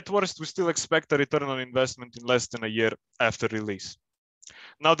 at worst, we still expect a return on investment in less than a year after release.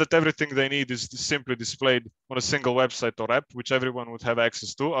 Now that everything they need is simply displayed on a single website or app, which everyone would have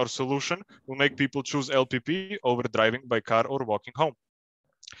access to, our solution will make people choose LPP over driving by car or walking home.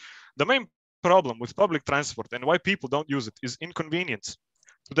 The main problem with public transport and why people don't use it is inconvenience.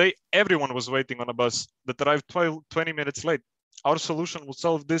 Today, everyone was waiting on a bus that arrived 20 minutes late. Our solution will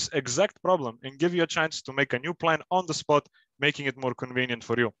solve this exact problem and give you a chance to make a new plan on the spot, making it more convenient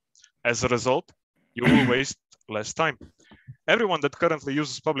for you. As a result, you will waste less time. Everyone that currently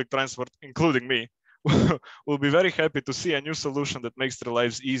uses public transport, including me, will be very happy to see a new solution that makes their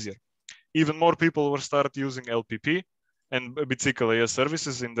lives easier. Even more people will start using LPP and bicicleta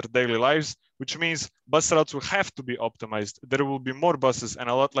services in their daily lives, which means bus routes will have to be optimized. There will be more buses and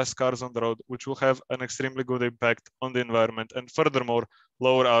a lot less cars on the road, which will have an extremely good impact on the environment and furthermore,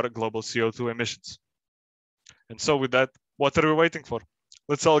 lower our global CO2 emissions. And so with that, what are we waiting for?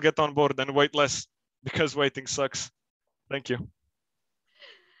 Let's all get on board and wait less, because waiting sucks. Thank you.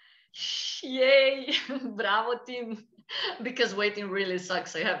 Yay, bravo team. Because waiting really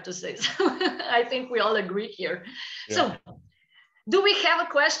sucks, I have to say. So I think we all agree here. Yeah. So do we have a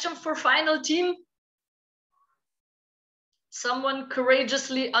question for final team? Someone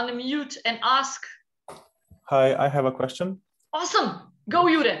courageously unmute and ask. Hi, I have a question. Awesome. Go,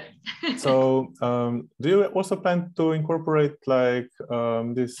 Jure. So do you also plan to incorporate like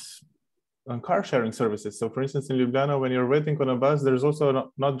this car sharing services? So for instance, in Ljubljana, when you're waiting on a bus, there's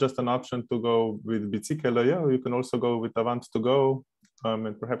also not just an option to go with bicicleta, you can also go with Avant to go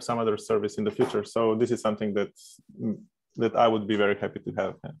and perhaps some other service in the future. So this is something that I would be very happy to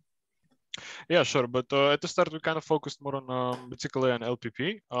have. Yeah, sure. But at the start, we kind of focused more on bicicleta and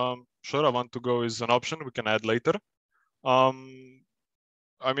LPP. Sure, Avant to go is an option we can add later.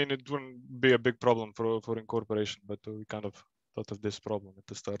 I mean, it wouldn't be a big problem for incorporation, but we kind of thought of this problem at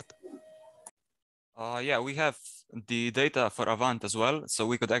the start. Yeah, we have the data for Avant as well, so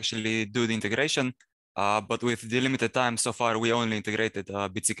we could actually do the integration, but with the limited time so far, we only integrated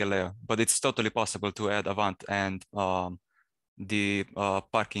bicicleta, but it's totally possible to add Avant and the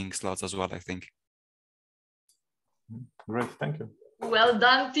parking slots as well, I think. Great, thank you. Well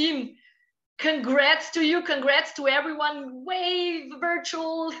done, team. Congrats to you, congrats to everyone. Wave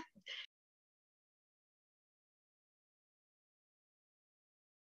virtual.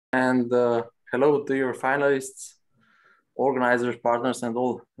 And hello to your finalists, organizers, partners, and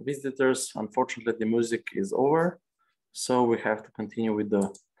all visitors. Unfortunately, the music is over, so we have to continue with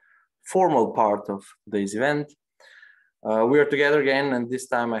the formal part of today's event. We are together again, and this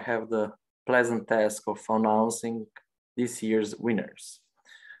time I have the pleasant task of announcing this year's winners.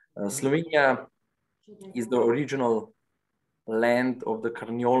 Slovenia is the original land of the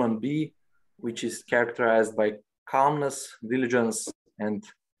Carniolan bee, which is characterized by calmness, diligence, and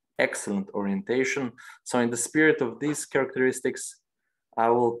excellent orientation. So in the spirit of these characteristics, I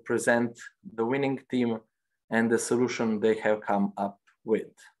will present the winning team and the solution they have come up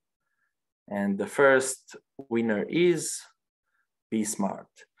with. And the first winner is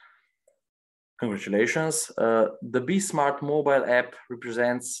BeeSmart. Congratulations. The BeeSmart mobile app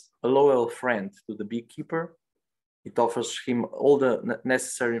represents a loyal friend to the beekeeper. It offers him all the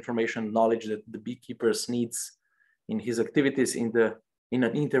necessary information and knowledge that the beekeepers needs in his activities in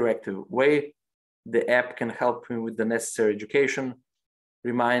an interactive way. The app can help him with the necessary education,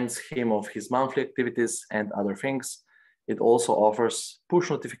 reminds him of his monthly activities and other things. It also offers push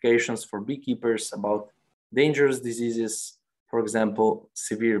notifications for beekeepers about dangerous diseases, for example,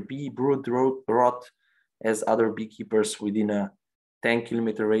 severe bee brood rot, as other beekeepers within a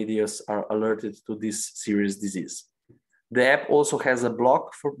 10-kilometer radius are alerted to this serious disease. The app also has a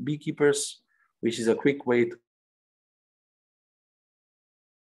blog for beekeepers, which is a quick way to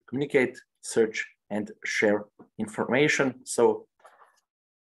communicate, search, and share information. So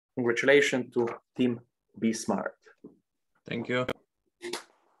congratulations to Team BeeSmart. Thank you.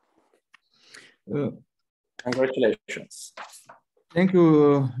 Congratulations. Thank you,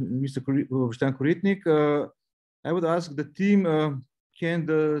 Mr. Stankoritnik. I would ask the team, can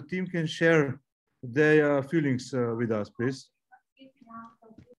the team share their feelings with us, please?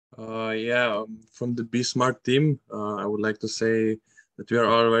 Yeah, from the BeeSmart team, I would like to say that we are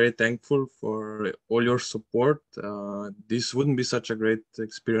all very thankful for all your support. This wouldn't be such a great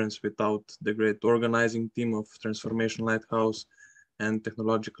experience without the great organizing team of Transformation Lighthouse and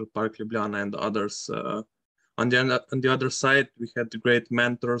Technological Park Ljubljana and others. On the other side, we had great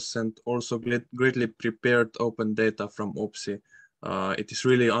mentors and also greatly prepared open data from OPSI. It is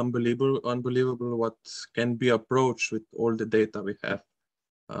really unbelievable what can be approached with all the data we have.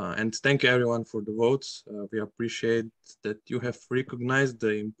 And thank you everyone for the votes. We appreciate that you have recognized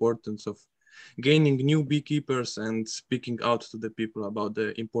the importance of gaining new beekeepers and speaking out to the people about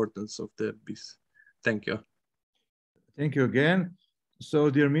the importance of the bees. Thank you. Thank you again. So,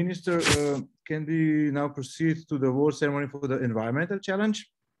 dear Minister, can we now proceed to the award ceremony for the environmental challenge?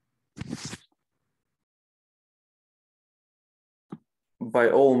 By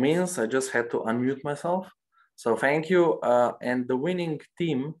all means, I just had to unmute myself. So thank you. And the winning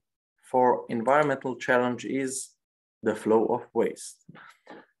team for environmental challenge is the flow of waste.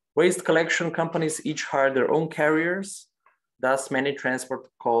 Waste collection companies each hire their own carriers. Thus, many transport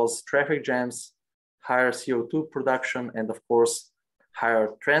cause traffic jams, higher CO2 production, and of course, higher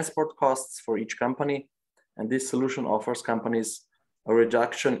transport costs for each company. And this solution offers companies a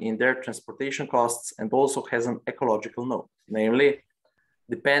reduction in their transportation costs and also has an ecological note. Namely,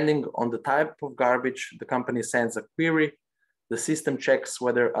 depending on the type of garbage the company sends a query, the system checks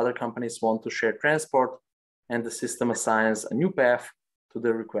whether other companies want to share transport, and the system assigns a new path to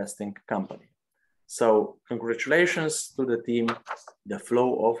the requesting company. So congratulations to the team, the flow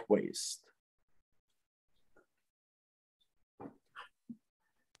of waste.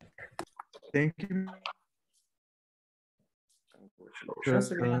 Thank you.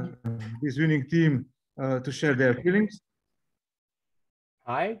 Congratulations again. This winning team to share their feelings.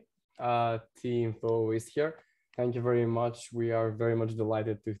 Hi, Team Flow is here. Thank you very much. We are very much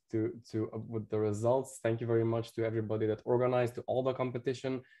delighted with the results. Thank you very much to everybody that organized all the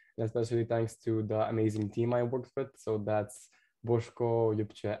competition, and especially thanks to the amazing team I worked with. So that's Boško,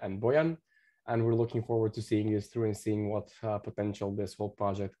 Ljubče, and Bojan. And we're looking forward to seeing this through and seeing what potential this whole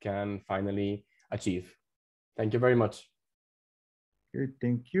project can finally achieve. Thank you very much. Okay,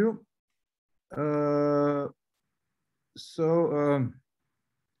 thank you.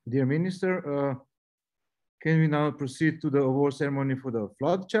 Dear Minister, can we now proceed to the award ceremony for the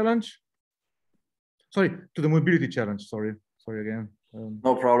flood challenge? Sorry, to the mobility challenge. Sorry again.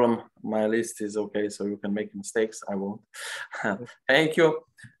 No problem. My list is okay, so you can make mistakes. I won't. Thank you.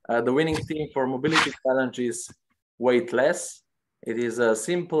 The winning team for mobility challenge is WaitLess. It is a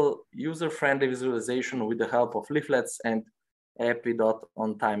simple, user-friendly visualization with the help of leaflets and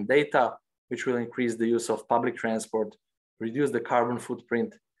epi.ontime data, which will increase the use of public transport, reduce the carbon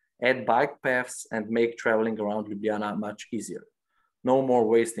footprint, add bike paths, and make traveling around Ljubljana much easier. No more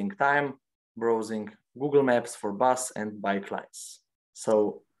wasting time browsing Google Maps for bus and bike lines.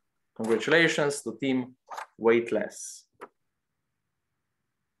 So congratulations to team WaitLess.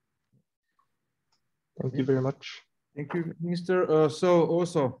 Thank you very much. Thank you, Minister. So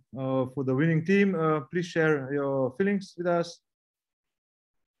also for the winning team, please share your feelings with us.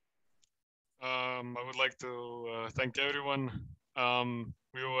 I would like to thank everyone.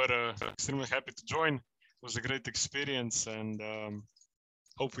 We were extremely happy to join. It was a great experience, and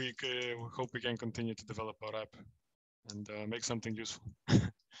hope we can continue to develop our app and make something useful.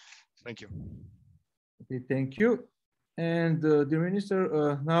 Thank you. Okay, thank you. And dear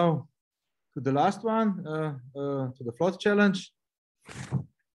Minister, now to the last one, to the flood challenge. Of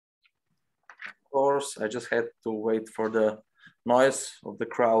course, I just had to wait for the noise of the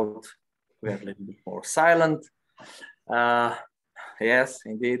crowd. We have a little bit more silent. Yes,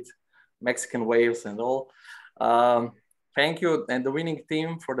 indeed, Mexican waves and all. Thank you. And the winning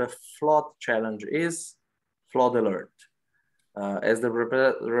team for the flood challenge is Flood Alert. As the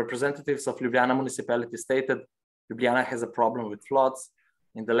representatives of Ljubljana municipality stated, Ljubljana has a problem with floods.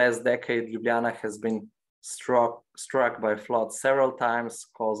 In the last decade, Ljubljana has been struck by floods several times,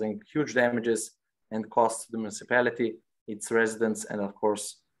 causing huge damages and costs to the municipality, its residents, and of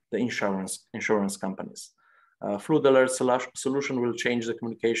course, the insurance companies. Flood Alert solution will change the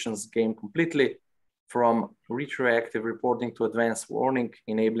communications game completely, from retroactive reporting to advanced warning,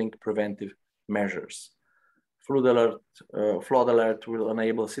 enabling preventive measures. Flood Alert will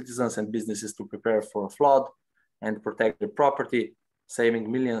enable citizens and businesses to prepare for a flood and protect their property,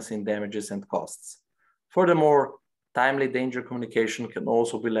 saving millions in damages and costs. Furthermore, timely danger communication can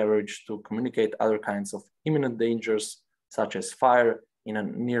also be leveraged to communicate other kinds of imminent dangers, such as fire in a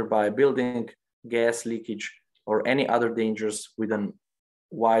nearby building, gas leakage, or any other dangers within a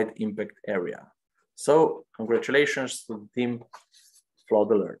wide impact area. So, congratulations to the team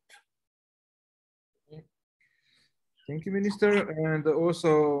Flood Alert. Thank you, Minister. And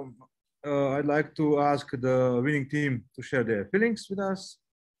also, I'd like to ask the winning team to share their feelings with us.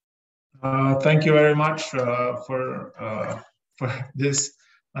 Thank you very much for this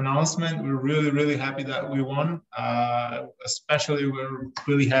announcement. We're really happy that we won. Especially, we're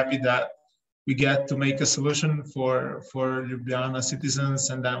really happy that we get to make a solution for Ljubljana citizens,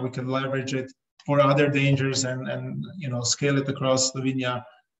 and that we can leverage it for other dangers and scale it across Slovenia,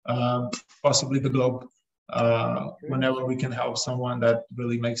 possibly the globe. Whenever we can help someone, that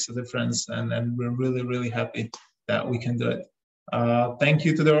really makes a difference, and we're really happy that we can do it. Thank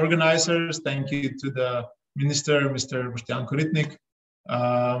you to the organizers, thank you to the minister, Mr. Boštjan Koritnik,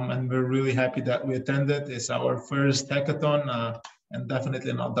 and we're really happy that we attended. It's our first hackathon, and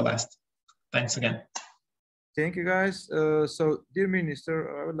definitely not the last. Thanks again. Thank you, guys. So, dear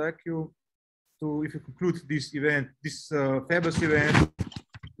Minister, I would like you to, if you conclude this event, this fabulous event,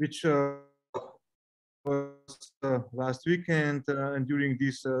 which was last weekend and during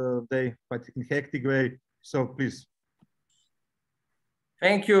this day, quite in hectic way. So please.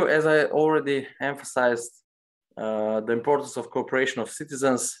 Thank you. As I already emphasized, the importance of cooperation of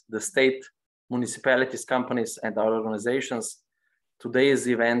citizens, the state, municipalities, companies, and our organizations. Today's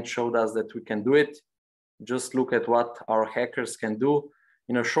event showed us that we can do it. Just look at what our hackers can do.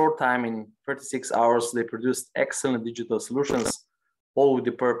 In a short time, in 36 hours, they produced excellent digital solutions, all with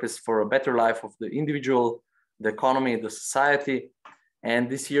the purpose for a better life of the individual, the economy, the society. And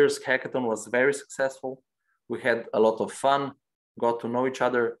this year's hackathon was very successful. We had a lot of fun, got to know each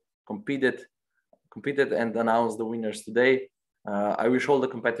other, competed and announced the winners today. I wish all the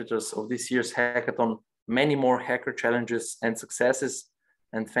competitors of this year's hackathon many more hacker challenges and successes.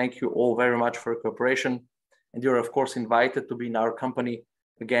 And thank you all very much for your cooperation. And you're of course invited to be in our company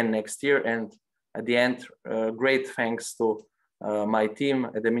again next year. And at the end, great thanks to my team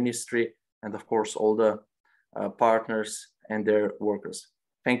at the ministry, and of course all the partners and their workers.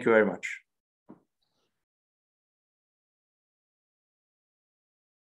 Thank you very much.